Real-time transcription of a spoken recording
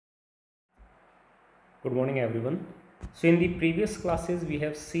Good morning everyone. So in the previous classes we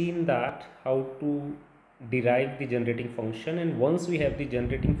have seen that how to derive the generating function, and once we have the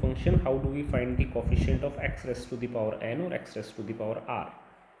generating function, how do we find the coefficient of x raised to the power n or x raised to the power r,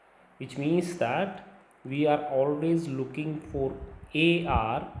 which means that we are always looking for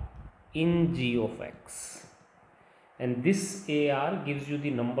AR in g of x, and this AR gives you the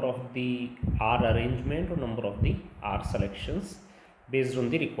number of the R arrangement or number of the R selections based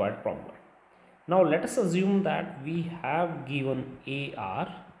on the required problem. Now let us assume that we have given AR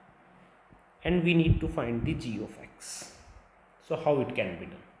and we need to find the g of x. So how it can be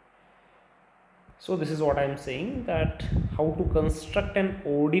done? So this is what I am saying, that how to construct an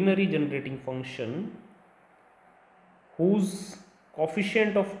ordinary generating function whose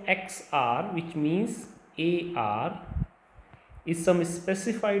coefficient of xr, which means AR, is some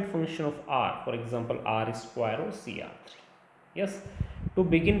specified function of r, for example r square or CR3. Yes, to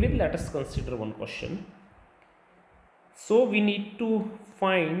begin with, let us consider one question. So we need to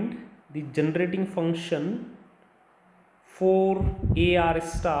find the generating function for AR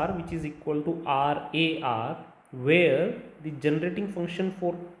star, which is equal to RAR, where the generating function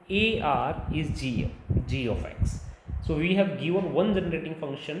for AR is g of x. So we have given one generating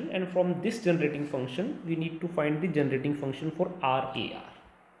function, and from this generating function we need to find the generating function for RAR.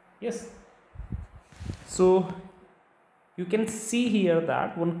 Yes, so you can see here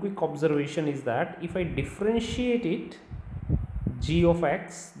that one quick observation is that if I differentiate it g of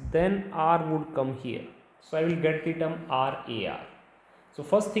x, then r would come here, so I will get the term RAR. So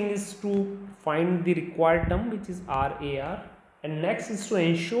first thing is to find the required term, which is RAR, and next is to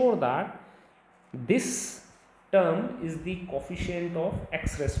ensure that this term is the coefficient of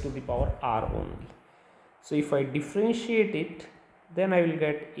x raised to the power r only. So if I differentiate it, then I will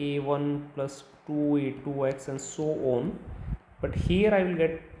get a1 plus 2a2x and so on, but here I will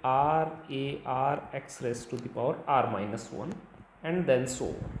get RAR x raised to the power r minus 1 and then so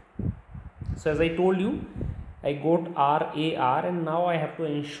on. So as I told you, I got RAR, and now I have to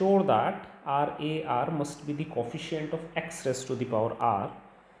ensure that RAR must be the coefficient of x raised to the power r.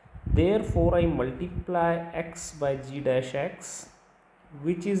 Therefore I multiply x by g dash x,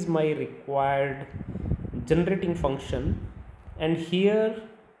 which is my required generating function, and here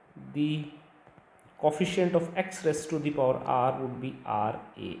the coefficient of x raised to the power r would be RAR.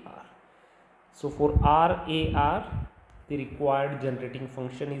 So for RAR, the required generating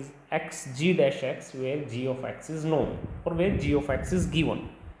function is xg dash x, where g of x is known or where g of x is given.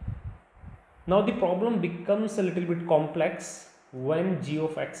 Now the problem becomes a little bit complex when g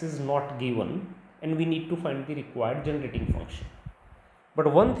of x is not given and we need to find the required generating function.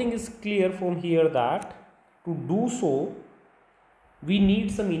 But one thing is clear from here, that to do so we need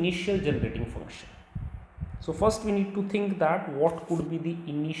some initial generating function. So first we need to think that what could be the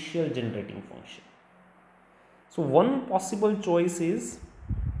initial generating function. So one possible choice is,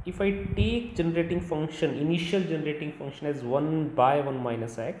 if I take generating function, initial generating function, as 1 by 1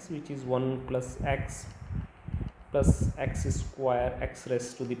 minus x, which is 1 plus x square x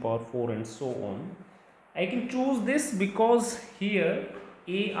raised to the power 4 and so on. I can choose this because here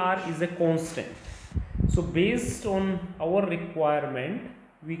AR is a constant. So based on our requirement,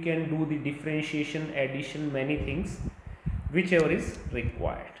 we can do the differentiation, addition, many things, whichever is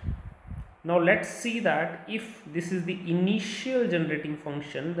required. Now let's see that if this is the initial generating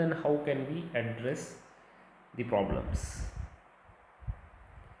function, then how can we address the problems.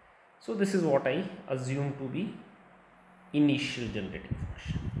 So this is what I assume to be initial generating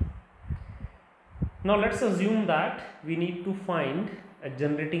function. Now let's assume that we need to find a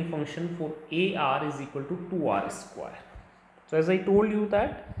generating function for AR is equal to 2R square. So as I told you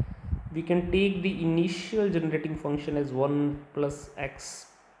that we can take the initial generating function as 1 plus x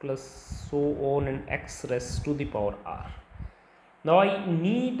plus so on and x raised to the power r. Now I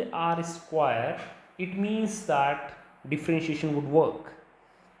need r square. It means that differentiation would work.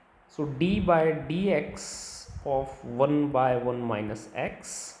 So d by dx of 1 by 1 minus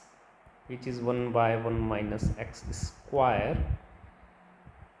x, which is 1 by 1 minus x square,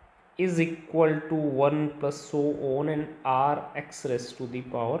 is equal to 1 plus so on and r x raised to the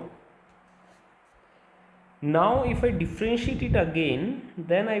power. Now if I differentiate it again,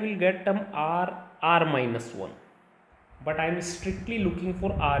 then I will get term r minus 1, but I am strictly looking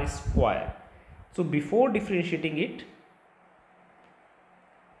for r square. So before differentiating it,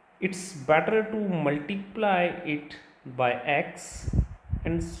 it's better to multiply it by x,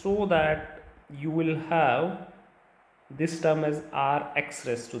 and so that you will have this term as r x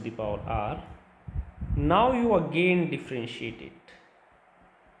raised to the power r. Now you again differentiate it.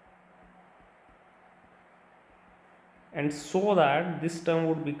 and so that this term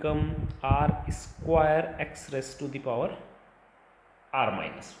would become r square x raised to the power r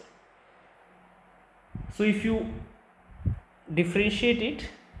minus 1. So if you differentiate it,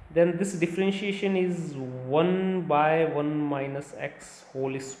 then this differentiation is 1 by 1 minus x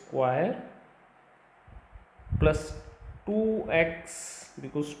whole square plus 2x,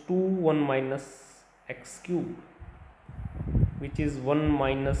 because 2 1 minus x cube, which is 1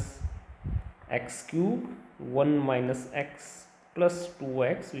 minus x cube, 1 minus x plus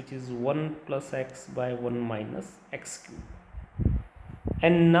 2x, which is 1 plus x by 1 minus x cube.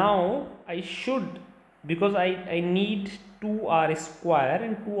 And now I should, because I need 2r square,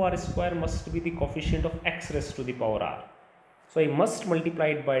 and 2r square must be the coefficient of x raised to the power r. So I must multiply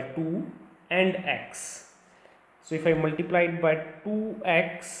it by 2 and x. So if I multiply it by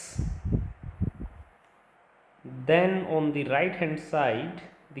 2x, then on the right hand side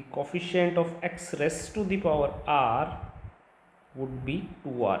the coefficient of x raised to the power r would be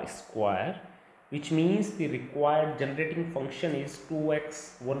 2r square, which means the required generating function is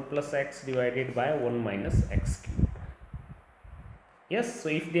 2x 1 plus x divided by 1 minus x cube. Yes, so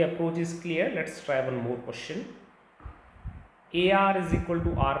if the approach is clear, let's try one more question. AR is equal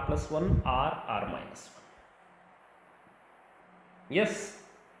to r plus 1, r minus 1. Yes,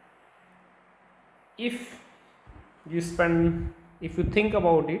 if you think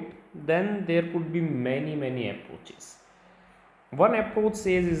about it, then there could be many approaches. One approach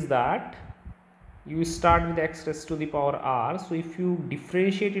says is that you start with x raised to the power r, so if you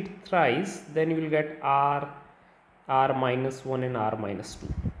differentiate it thrice, then you will get r minus 1 and r minus 2.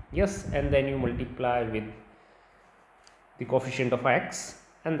 Yes, and then you multiply with the coefficient of x,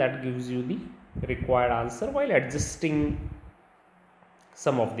 and that gives you the required answer while adjusting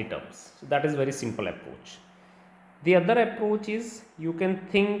some of the terms. So that is very simple approach. The other approach is, you can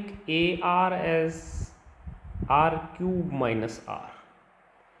think AR as r cube minus r.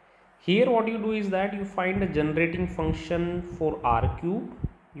 Here what you do is that you find a generating function for r cube,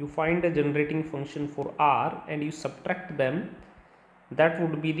 you find a generating function for r, and you subtract them. That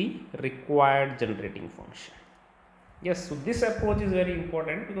would be the required generating function. Yes, so this approach is very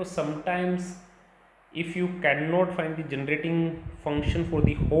important, because sometimes if you cannot find the generating function for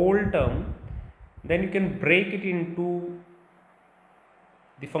the whole term, then you can break it into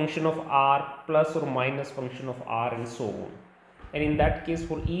the function of r plus or minus function of r and so on. And in that case,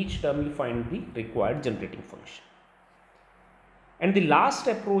 for each term you find the required generating function. And the last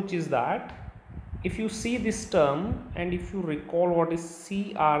approach is that if you see this term and if you recall what is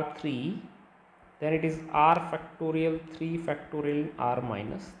CR3, then it is r factorial 3 factorial r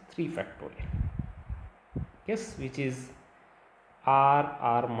minus 3 factorial. Yes, which is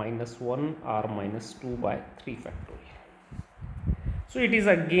r minus 1 r minus 2 by 3 factorial. So it is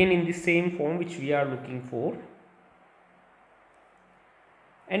again in the same form which we are looking for,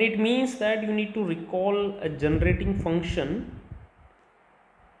 and it means that you need to recall a generating function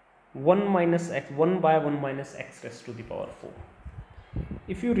 1 minus x, 1 by 1 minus x raised to the power 4.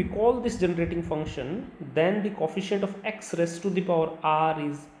 If you recall this generating function, then the coefficient of x raised to the power r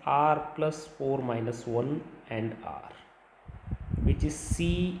is r plus 4 minus 1 and r, which is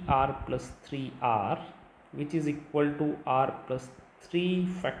CR plus 3r, which is equal to r plus 3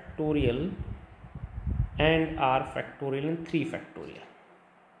 factorial and r factorial and 3 factorial.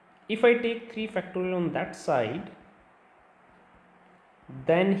 If I take 3 factorial on that side,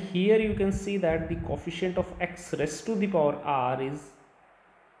 then here you can see that the coefficient of x raised to the power r is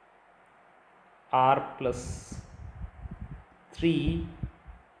r plus 3,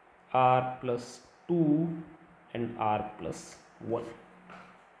 r plus 2 and r plus 1.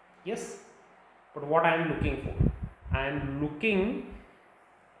 Yes, but what I am looking for? I am looking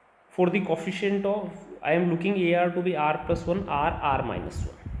for the coefficient of, I am looking AR to be r plus 1, r minus 1.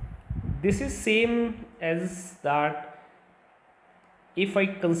 This is same as that if I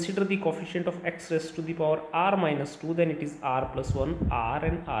consider the coefficient of x raised to the power r minus 2, then it is r plus 1, r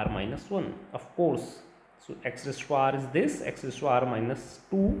and r minus 1, of course. So x raised to r is this, x raised to r minus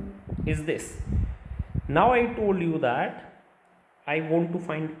 2 is this. Now I told you that I want to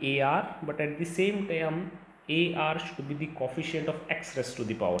find AR, but at the same time AR should be the coefficient of x raised to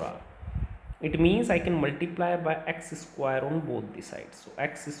the power r. It means I can multiply by x square on both the sides. So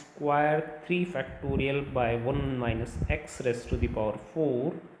x square 3 factorial by 1 minus x raised to the power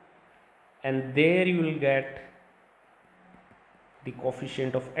 4, and there you will get the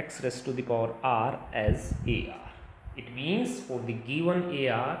coefficient of x raised to the power r as AR. It means for the given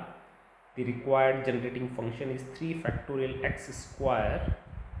AR, the required generating function is 3 factorial x square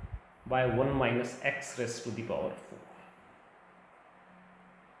by 1 minus x raised to the power 4.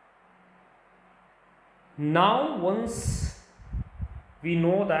 Now once we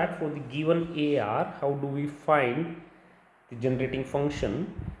know that for the given AR how do we find the generating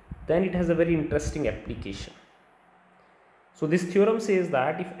function, then it has a very interesting application. So this theorem says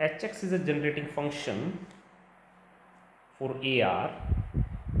that if hx is a generating function for AR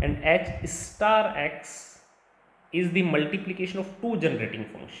and h star x is the multiplication of two generating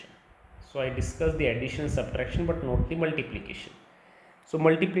function. So I discussed the addition and subtraction but not the multiplication. So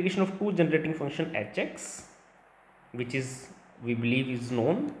multiplication of two generating function hx, which is we believe is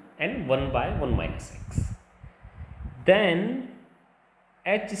known, and 1 by 1 minus x. Then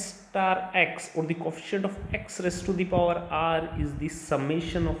h star x, or the coefficient of x raised to the power r, is the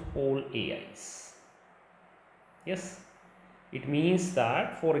summation of all ai's. Yes, it means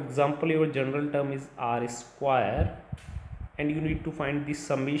that, for example, your general term is r square and you need to find the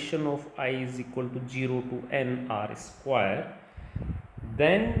summation of I is equal to 0 to n r square.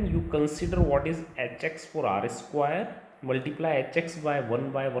 Then you consider what is hx for r square, multiply hx by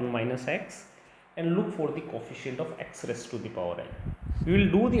 1 minus x and look for the coefficient of x raised to the power n. We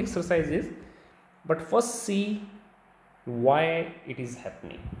will do the exercises, but first see why it is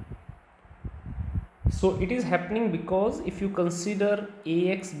happening. So it is happening because if you consider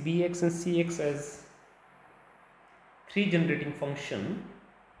ax, bx and cx as three generating function,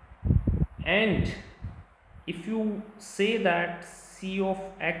 and if you say that c of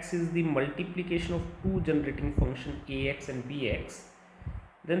x is the multiplication of two generating function ax and bx,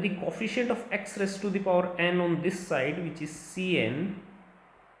 then the coefficient of x raised to the power n on this side, which is cn,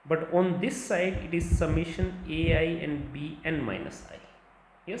 but on this side it is summation ai and bn minus I.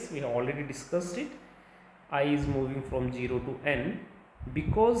 Yes, we have already discussed it. I is moving from 0 to n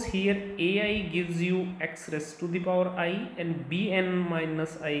because here ai gives you x raised to the power I and bn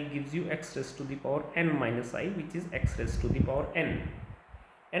minus I gives you x raised to the power n minus I, which is x raised to the power n,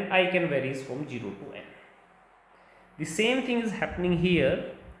 and I can varies from 0 to n. The same thing is happening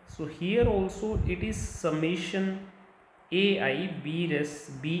here. So here also it is summation ai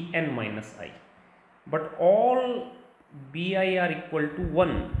bn minus I, but all bi are equal to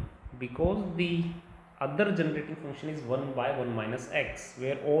 1 because the other generating function is 1 by 1 minus x,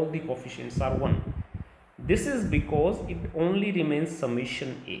 where all the coefficients are 1. This is because it only remains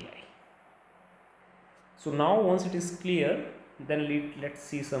summation ai. So now once it is clear, then let's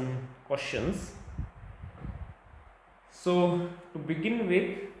see some questions. So to begin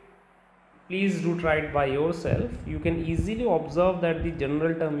with, please do try it by yourself. You can easily observe that the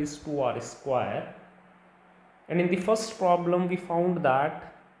general term is 2r square, and in the first problem we found that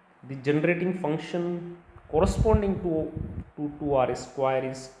the generating function corresponding to 2r square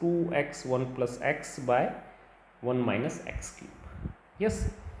is 2x1 plus x by 1 minus x cube.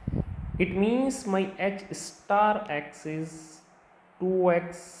 Yes, it means my h star x is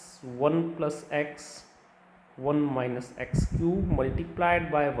 2x1 plus x 1 minus x cube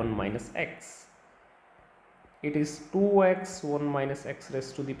multiplied by 1 minus x. It is 2x 1 minus x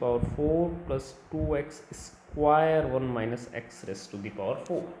raised to the power 4 plus 2x square 1 minus x raised to the power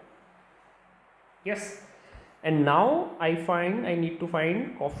 4. Yes, and now I need to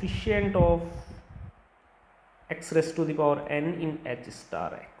find coefficient of x raised to the power n in h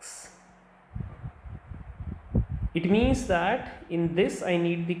star x. It means that in this I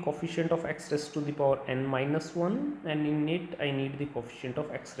need the coefficient of x raised to the power n minus 1, and in it I need the coefficient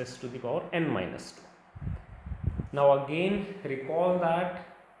of x raised to the power n minus 2. Now again recall that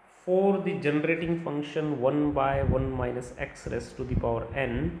for the generating function 1 by 1 minus x raised to the power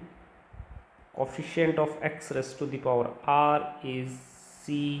n, coefficient of x raised to the power r is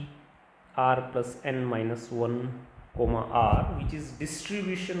c r plus n minus 1 comma r, which is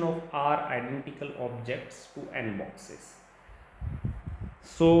distribution of r identical objects to n boxes.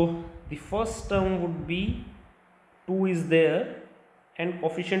 So the first term would be 2 is there and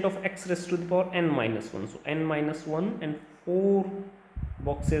coefficient of x raised to the power n minus 1. So n minus 1 and 4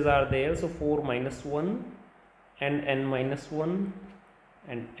 boxes are there. So 4 minus 1 and n minus 1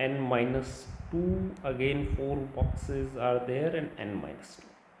 and n minus 2, again 4 boxes are there and n minus 2,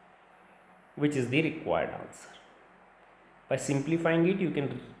 which is the required answer. By simplifying it, you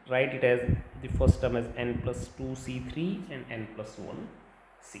can write it as the first term as n plus 2 c3 and n plus 1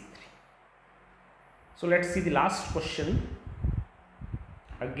 c3. So let's see the last question.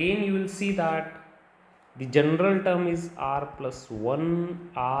 Again you will see that the general term is r plus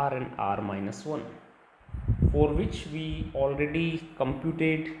 1, r and r minus 1, for which we already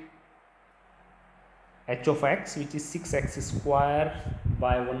computed h of x, which is 6x square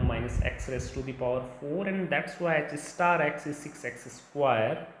by 1 minus x raised to the power 4, and that's why h star x is 6x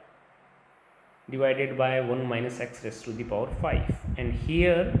square divided by 1 minus x raised to the power 5, and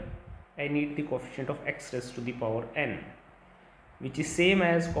here I need the coefficient of x raised to the power n, which is same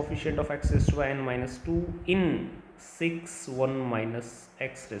as coefficient of x raised to n minus 2 in 6 1 minus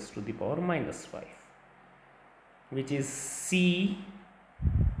x raised to the power minus 5, which is c,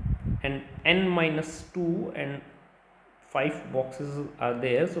 and n minus 2 and 5 boxes are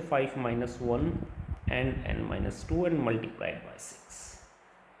there, so 5 minus 1 and n minus 2 and multiplied by 6.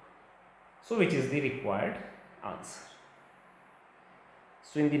 So which is the required answer.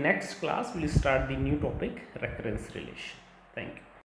 So in the next class we will start the new topic, recurrence relation. Thank you.